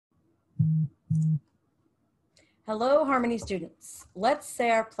Hello, Harmony students. Let's say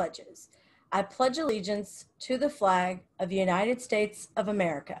our pledges. I pledge allegiance to the flag of the United States of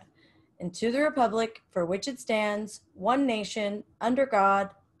America and to the republic for which it stands, one nation, under God,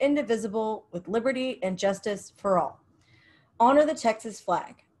 indivisible, with liberty and justice for all. Honor the Texas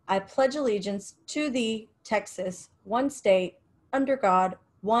flag. I pledge allegiance to the Texas, one state, under God,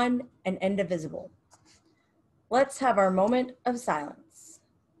 one and indivisible. Let's have our moment of silence.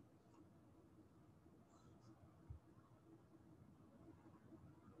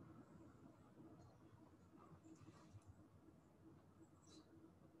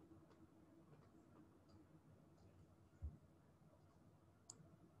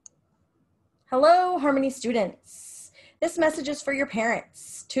 Hello, Harmony students. This message is for your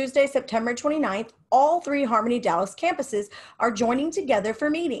parents. Tuesday, September 29th, all 3 Harmony Dallas campuses are joining together for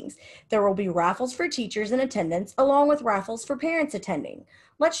meetings. There will be raffles for teachers in attendance, along with raffles for parents attending.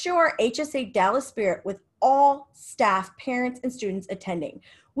 Let's show our HSA Dallas spirit with all staff, parents, and students attending.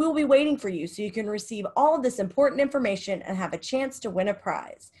 We will be waiting for you so you can receive all of this important information and have a chance to win a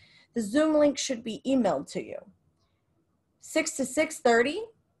prize. The Zoom link should be emailed to you. 6 to 6:30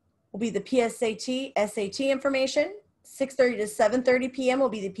 will be the PSAT, SAT information. 6:30 to 7:30 p.m. will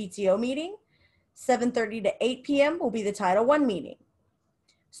be the PTO meeting. 7:30 to 8 p.m. will be the Title I meeting.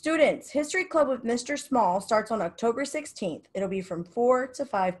 Students, History Club with Mr. Small starts on October 16th. It'll be from 4 to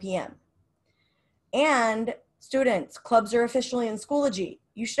 5 p.m. And students, clubs are officially in Schoology.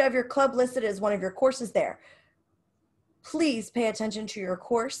 You should have your club listed as one of your courses there. Please pay attention to your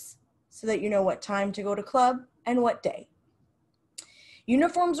course so that you know what time to go to club and what day.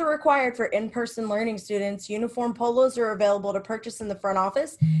 Uniforms are required for in-person learning students. Uniform polos are available to purchase in the front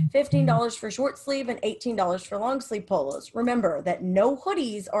office, $15 for short sleeve and $18 for long sleeve polos. Remember that no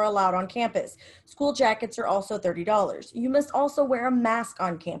hoodies are allowed on campus. School jackets are also $30. You must also wear a mask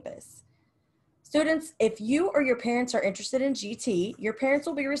on campus. Students, if you or your parents are interested in GT, your parents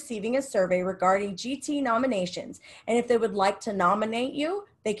will be receiving a survey regarding GT nominations. And if they would like to nominate you,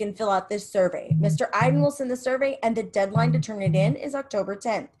 they can fill out this survey. Mr. Iden will send the survey and the deadline to turn it in is October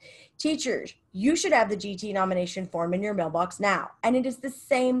 10th. Teachers, you should have the GT nomination form in your mailbox now, and it is the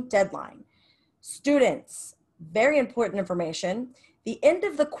same deadline. Students, very important information. The end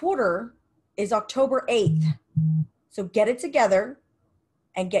of the quarter is October 8th. So get it together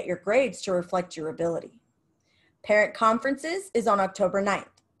and get your grades to reflect your ability. Parent conferences is on October 9th.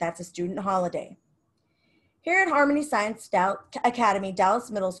 That's a student holiday. Here at Harmony Science Academy, Dallas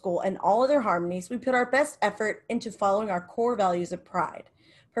Middle School, and all other Harmonies, we put our best effort into following our core values of pride,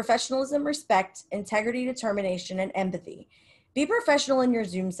 professionalism, respect, integrity, determination, and empathy. Be professional in your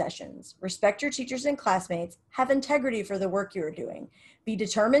Zoom sessions. Respect your teachers and classmates. Have integrity for the work you are doing. Be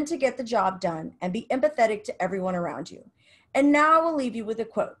determined to get the job done, and be empathetic to everyone around you. And now I will leave you with a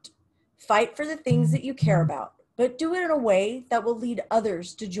quote. Fight for the things that you care about, but do it in a way that will lead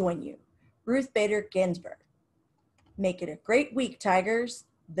others to join you. Ruth Bader Ginsburg. Make it a great week, Tigers.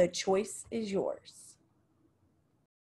 The choice is yours.